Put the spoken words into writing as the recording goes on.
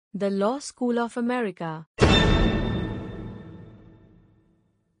The Law School of America.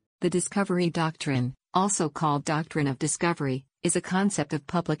 The discovery doctrine, also called doctrine of discovery, is a concept of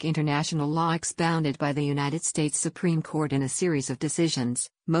public international law expounded by the United States Supreme Court in a series of decisions,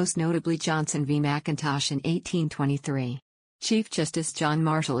 most notably Johnson v. McIntosh in 1823. Chief Justice John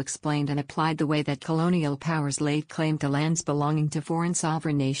Marshall explained and applied the way that colonial powers laid claim to lands belonging to foreign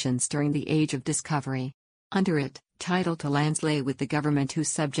sovereign nations during the Age of Discovery. Under it, title to lands lay with the government whose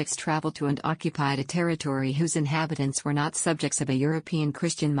subjects traveled to and occupied a territory whose inhabitants were not subjects of a European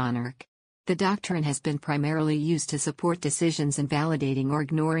Christian monarch. The doctrine has been primarily used to support decisions invalidating or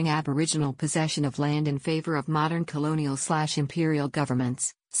ignoring Aboriginal possession of land in favor of modern colonial/imperial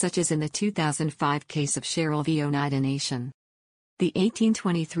governments, such as in the 2005 case of Sherrill v. Oneida Nation. The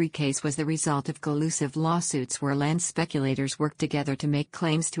 1823 case was the result of collusive lawsuits where land speculators worked together to make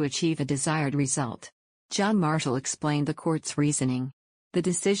claims to achieve a desired result. John Marshall explained the court's reasoning. The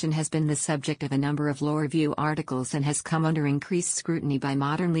decision has been the subject of a number of law review articles and has come under increased scrutiny by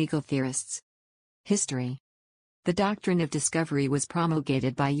modern legal theorists. History. The doctrine of discovery was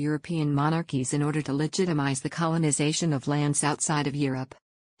promulgated by European monarchies in order to legitimize the colonization of lands outside of Europe.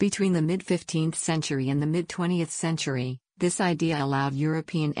 Between the mid-15th century and the mid-20th century, this idea allowed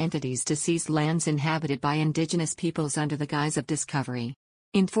European entities to seize lands inhabited by indigenous peoples under the guise of discovery.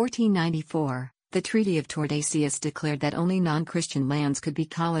 In 1494, the Treaty of Tordesillas declared that only non-Christian lands could be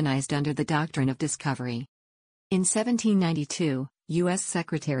colonized under the doctrine of discovery. In 1792, U.S.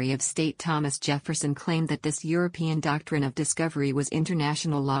 Secretary of State Thomas Jefferson claimed that this European doctrine of discovery was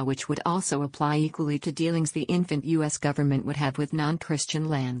international law which would also apply equally to dealings the infant U.S. government would have with non-Christian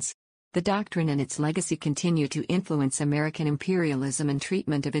lands. The doctrine and its legacy continue to influence American imperialism and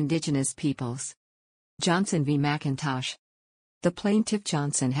treatment of indigenous peoples. Johnson v. McIntosh. The plaintiff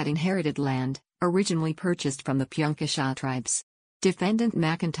Johnson had inherited land, originally purchased from the Piankeshaw tribes. Defendant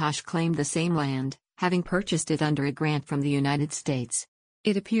McIntosh claimed the same land, having purchased it under a grant from the United States.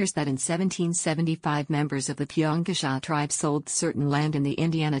 It appears that in 1775 members of the Piankeshaw tribe sold certain land in the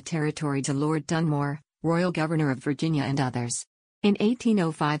Indiana Territory to Lord Dunmore, Royal Governor of Virginia and others. In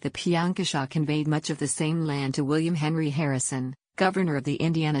 1805 the Piankeshaw conveyed much of the same land to William Henry Harrison, Governor of the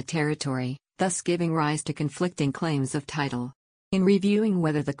Indiana Territory, thus giving rise to conflicting claims of title. In reviewing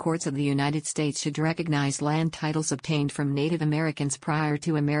whether the courts of the United States should recognize land titles obtained from Native Americans prior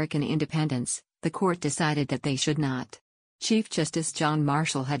to American independence, the court decided that they should not. Chief Justice John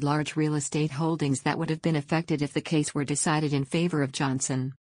Marshall had large real estate holdings that would have been affected if the case were decided in favor of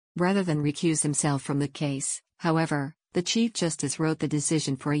Johnson. Rather than recuse himself from the case, however, the Chief Justice wrote the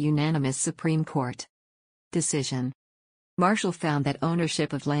decision for a unanimous Supreme Court decision. Marshall found that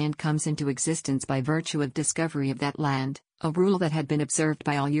ownership of land comes into existence by virtue of discovery of that land, a rule that had been observed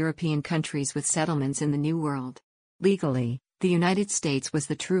by all European countries with settlements in the New World. Legally, the United States was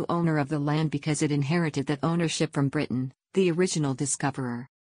the true owner of the land because it inherited that ownership from Britain, the original discoverer.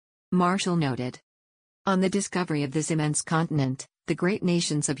 Marshall noted. On the discovery of this immense continent, the great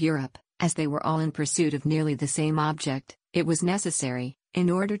nations of Europe, as they were all in pursuit of nearly the same object, it was necessary, in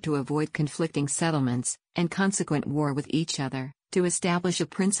order to avoid conflicting settlements, and consequent war with each other, to establish a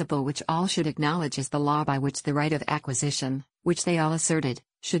principle which all should acknowledge as the law by which the right of acquisition, which they all asserted,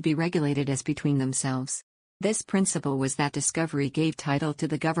 should be regulated as between themselves. This principle was that discovery gave title to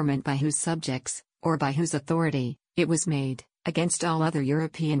the government by whose subjects, or by whose authority, it was made, against all other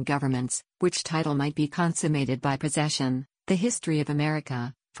European governments, which title might be consummated by possession. The history of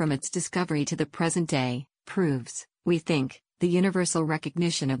America, from its discovery to the present day, proves, we think, the universal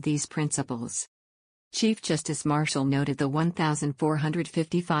recognition of these principles. Chief Justice Marshall noted the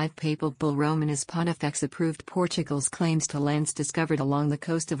 1455 papal bull Romanus Pontifex approved Portugal's claims to lands discovered along the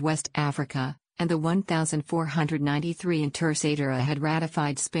coast of West Africa, and the 1493 Intercedera had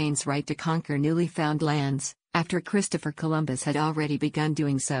ratified Spain's right to conquer newly found lands, after Christopher Columbus had already begun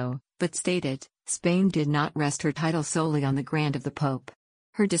doing so, but stated, Spain did not rest her title solely on the grant of the Pope.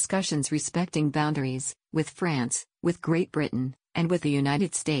 Her discussions respecting boundaries, with France, with Great Britain, and with the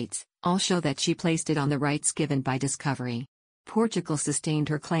United States, all show that she placed it on the rights given by discovery. Portugal sustained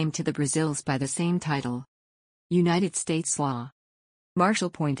her claim to the Brazils by the same title. United States law. Marshall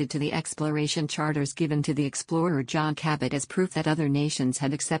pointed to the exploration charters given to the explorer John Cabot as proof that other nations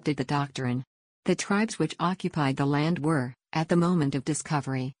had accepted the doctrine. The tribes which occupied the land were, at the moment of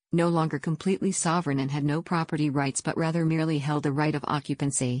discovery, no longer completely sovereign and had no property rights but rather merely held the right of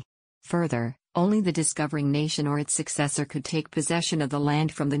occupancy. Further, only the discovering nation or its successor could take possession of the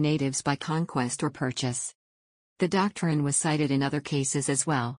land from the natives by conquest or purchase. The doctrine was cited in other cases as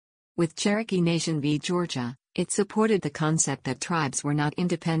well. With Cherokee Nation v. Georgia, it supported the concept that tribes were not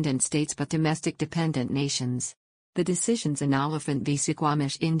independent states but domestic dependent nations. The decisions in Oliphant v.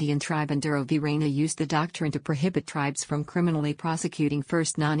 Suquamish Indian Tribe and Duro v. Rana used the doctrine to prohibit tribes from criminally prosecuting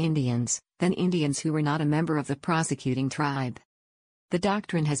first non-Indians, then Indians who were not a member of the prosecuting tribe. The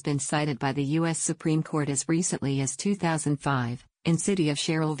doctrine has been cited by the U.S. Supreme Court as recently as 2005, in City of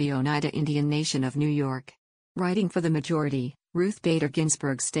Sherrill v. Oneida Indian Nation of New York. Writing for the majority, Ruth Bader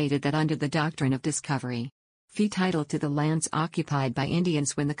Ginsburg stated that under the doctrine of discovery, fee title to the lands occupied by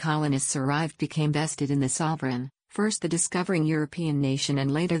Indians when the colonists arrived became vested in the sovereign, first the discovering European nation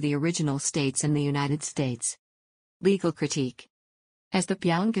and later the original states in the United States. Legal critique. As the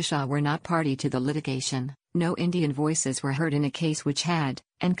Pyaungkashaw were not party to the litigation, no Indian voices were heard in a case which had,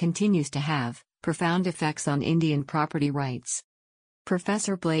 and continues to have, profound effects on Indian property rights.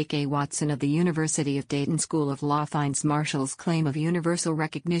 Professor Blake A. Watson of the University of Dayton School of Law finds Marshall's claim of universal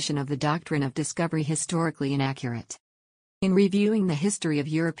recognition of the doctrine of discovery historically inaccurate. In reviewing the history of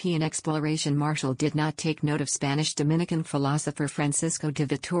European exploration, Marshall did not take note of Spanish Dominican philosopher Francisco de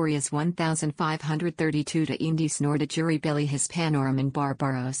Vitoria's 1532 de Indies nor de jure belli Hispanorum in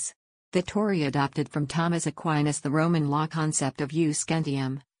Barbaros. Vittoria adopted from Thomas Aquinas the Roman law concept of jus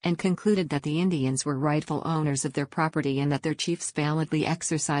gentium, and concluded that the Indians were rightful owners of their property and that their chiefs validly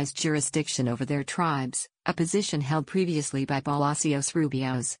exercised jurisdiction over their tribes, a position held previously by Palacios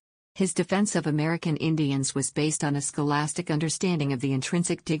Rubios. His defense of American Indians was based on a scholastic understanding of the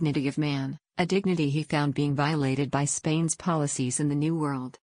intrinsic dignity of man, a dignity he found being violated by Spain's policies in the New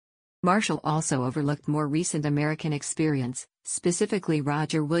World. Marshall also overlooked more recent American experience, specifically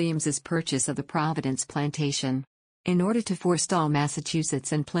Roger Williams's purchase of the Providence Plantation. In order to forestall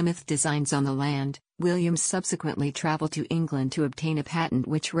Massachusetts and Plymouth designs on the land, Williams subsequently traveled to England to obtain a patent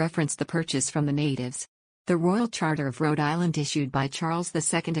which referenced the purchase from the natives. The Royal Charter of Rhode Island issued by Charles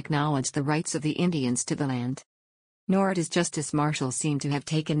II acknowledged the rights of the Indians to the land. Nor does Justice Marshall seem to have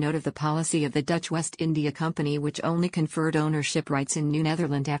taken note of the policy of the Dutch West India Company, which only conferred ownership rights in New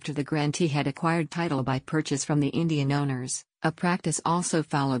Netherland after the grantee had acquired title by purchase from the Indian owners, a practice also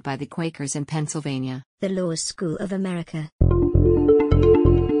followed by the Quakers in Pennsylvania. The Law School of America.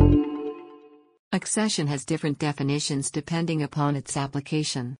 Accession has different definitions depending upon its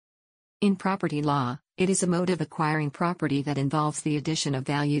application. In property law, it is a mode of acquiring property that involves the addition of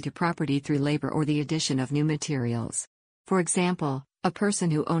value to property through labor or the addition of new materials. For example, a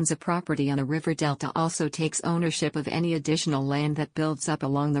person who owns a property on a river delta also takes ownership of any additional land that builds up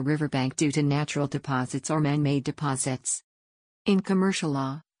along the riverbank due to natural deposits or man-made deposits. In commercial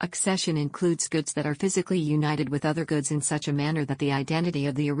law, accession includes goods that are physically united with other goods in such a manner that the identity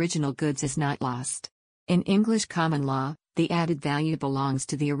of the original goods is not lost. In English common law, the added value belongs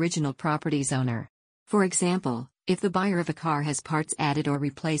to the original property's owner. For example, if the buyer of a car has parts added or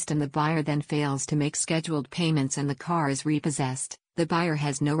replaced and the buyer then fails to make scheduled payments and the car is repossessed, the buyer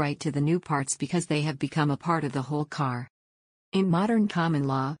has no right to the new parts because they have become a part of the whole car. In modern common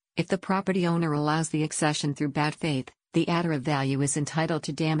law, if the property owner allows the accession through bad faith, the adder of value is entitled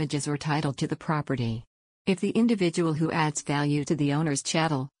to damages or title to the property. If the individual who adds value to the owner's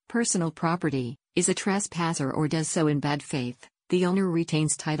chattel, personal property, is a trespasser or does so in bad faith, the owner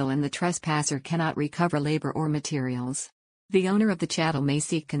retains title and the trespasser cannot recover labor or materials. The owner of the chattel may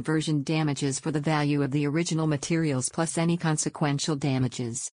seek conversion damages for the value of the original materials plus any consequential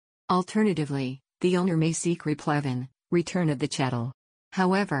damages. Alternatively, the owner may seek replevin, return of the chattel.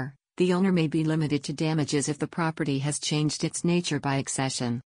 However, the owner may be limited to damages if the property has changed its nature by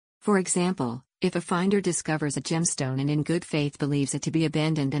accession. For example, if a finder discovers a gemstone and in good faith believes it to be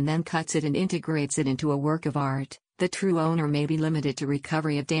abandoned and then cuts it and integrates it into a work of art, the true owner may be limited to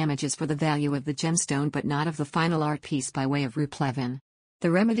recovery of damages for the value of the gemstone but not of the final art piece by way of replevin. The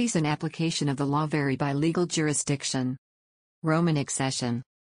remedies and application of the law vary by legal jurisdiction. Roman accession.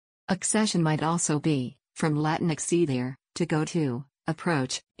 Accession might also be, from Latin accedere, to go to,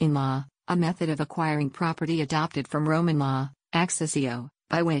 approach, in law, a method of acquiring property adopted from Roman law, accessio,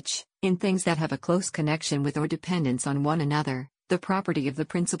 by which, in things that have a close connection with or dependence on one another, the property of the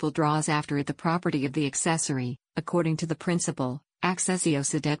principal draws after it the property of the accessory, according to the principle, accessio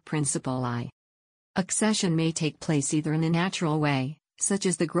sedet principali. Accession may take place either in a natural way, such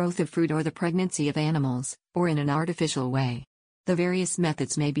as the growth of fruit or the pregnancy of animals, or in an artificial way. The various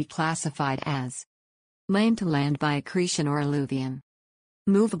methods may be classified as land to land by accretion or alluvion,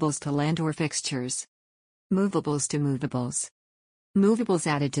 movables to land or fixtures, movables to movables, movables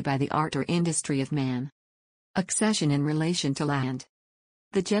added to by the art or industry of man. Accession in relation to land.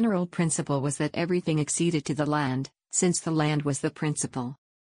 The general principle was that everything acceded to the land, since the land was the principal.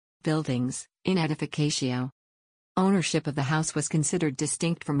 Buildings, in edificatio. Ownership of the house was considered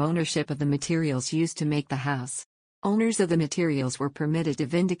distinct from ownership of the materials used to make the house. Owners of the materials were permitted to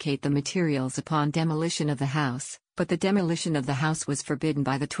vindicate the materials upon demolition of the house, but the demolition of the house was forbidden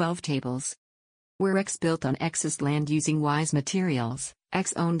by the 12 tables. Were X built on X's land using Y's materials,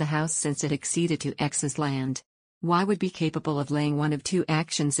 X owned the house since it acceded to X's land. Y would be capable of laying one of two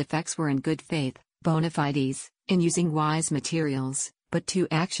actions if X were in good faith, bona fides, in using Y's materials, but two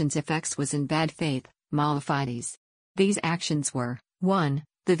actions if X was in bad faith, mala fides. These actions were, 1.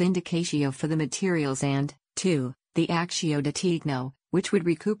 The vindicatio for the materials and, 2. The actio de tegno, which would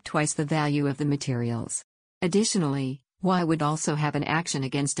recoup twice the value of the materials. Additionally, Y would also have an action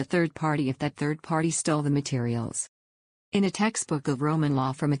against a third party if that third party stole the materials. In a textbook of Roman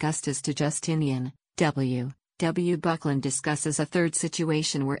law from Augustus to Justinian, W. Buckland discusses a third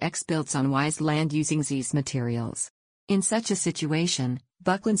situation where X builds on Y's land using Z's materials. In such a situation,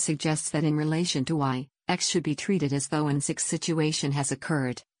 Buckland suggests that in relation to Y, X should be treated as though an X situation has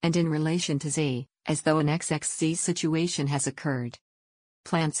occurred, and in relation to Z, as though an XXZ situation has occurred.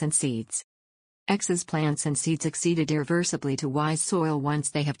 Plants and seeds. X's plants and seeds acceded irreversibly to Y's soil once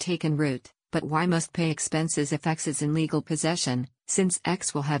they have taken root, but Y must pay expenses if X is in legal possession, since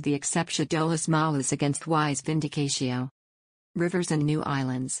X will have the exceptio dolus malus against Y's vindicatio. Rivers and new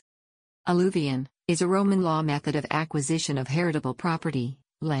islands. Alluvion is a Roman law method of acquisition of heritable property,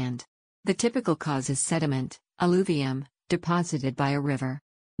 land. The typical cause is sediment, alluvium, deposited by a river.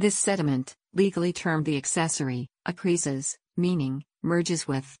 This sediment, legally termed the accessory, accreases, meaning, merges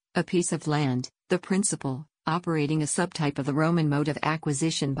with, a piece of land, the principal, operating a subtype of the Roman mode of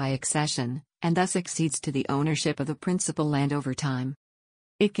acquisition by accession, and thus accedes to the ownership of the principal land over time.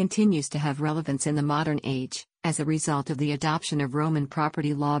 It continues to have relevance in the modern age, as a result of the adoption of Roman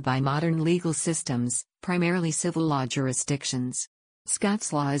property law by modern legal systems, primarily civil law jurisdictions.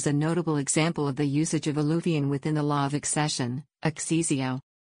 Scots law is a notable example of the usage of alluvion within the law of accession, accessio.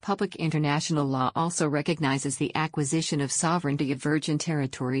 Public international law also recognizes the acquisition of sovereignty of virgin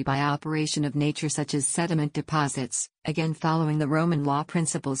territory by operation of nature such as sediment deposits, again following the Roman law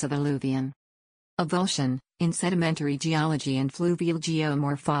principles of alluvion. Avulsion, in sedimentary geology and fluvial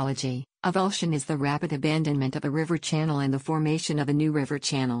geomorphology, avulsion is the rapid abandonment of a river channel and the formation of a new river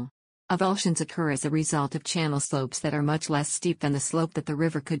channel. Avulsions occur as a result of channel slopes that are much less steep than the slope that the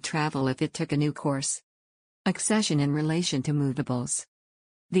river could travel if it took a new course. Accession in relation to movables.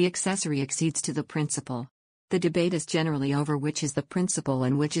 The accessory accedes to the principal. The debate is generally over which is the principal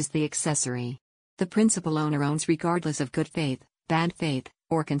and which is the accessory. The principal owner owns regardless of good faith, bad faith,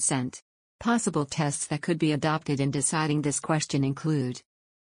 or consent. Possible tests that could be adopted in deciding this question include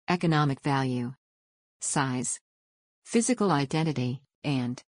economic value, size, physical identity,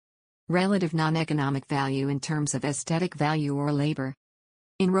 and relative non-economic value in terms of aesthetic value or labor.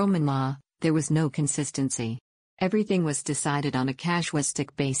 In Roman law, there was no consistency. Everything was decided on a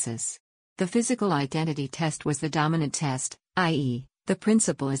casuistic basis. The physical identity test was the dominant test, i.e., the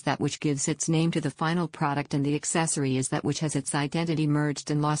principal is that which gives its name to the final product and the accessory is that which has its identity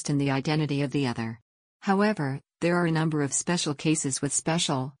merged and lost in the identity of the other. However, there are a number of special cases with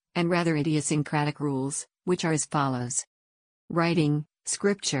special, and rather idiosyncratic rules, which are as follows. Writing,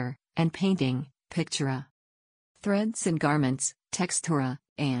 scripture, and painting, pictura. Threads and garments, textura,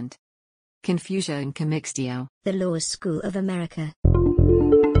 and confusia and commixtio. The Law School of America.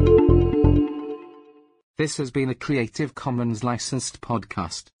 This has been a Creative Commons licensed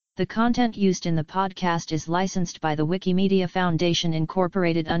podcast. The content used in the podcast is licensed by the Wikimedia Foundation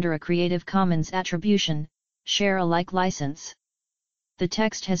Incorporated under a Creative Commons Attribution, Share Alike license. The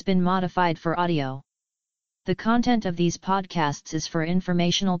text has been modified for audio. The content of these podcasts is for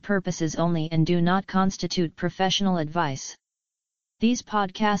informational purposes only and do not constitute professional advice. These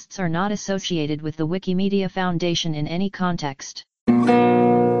podcasts are not associated with the Wikimedia Foundation in any context.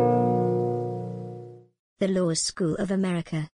 The Law School of America.